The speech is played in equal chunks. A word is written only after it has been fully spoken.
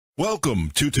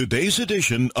Welcome to today's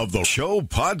edition of the show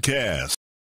podcast.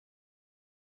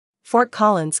 Fort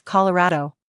Collins,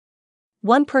 Colorado.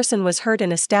 One person was hurt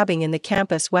in a stabbing in the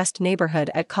Campus West neighborhood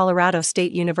at Colorado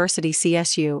State University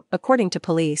CSU, according to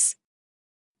police.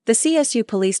 The CSU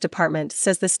Police Department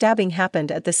says the stabbing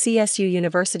happened at the CSU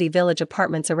University Village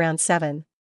Apartments around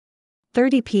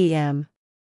 7:30 p.m.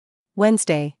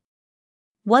 Wednesday.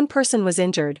 One person was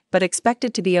injured but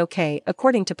expected to be okay,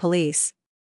 according to police.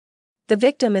 The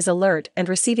victim is alert and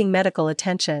receiving medical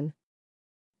attention.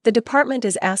 The department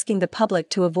is asking the public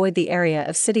to avoid the area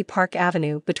of City Park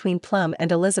Avenue between Plum and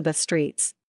Elizabeth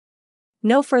streets.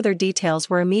 No further details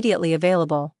were immediately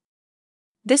available.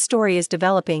 This story is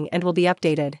developing and will be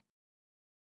updated.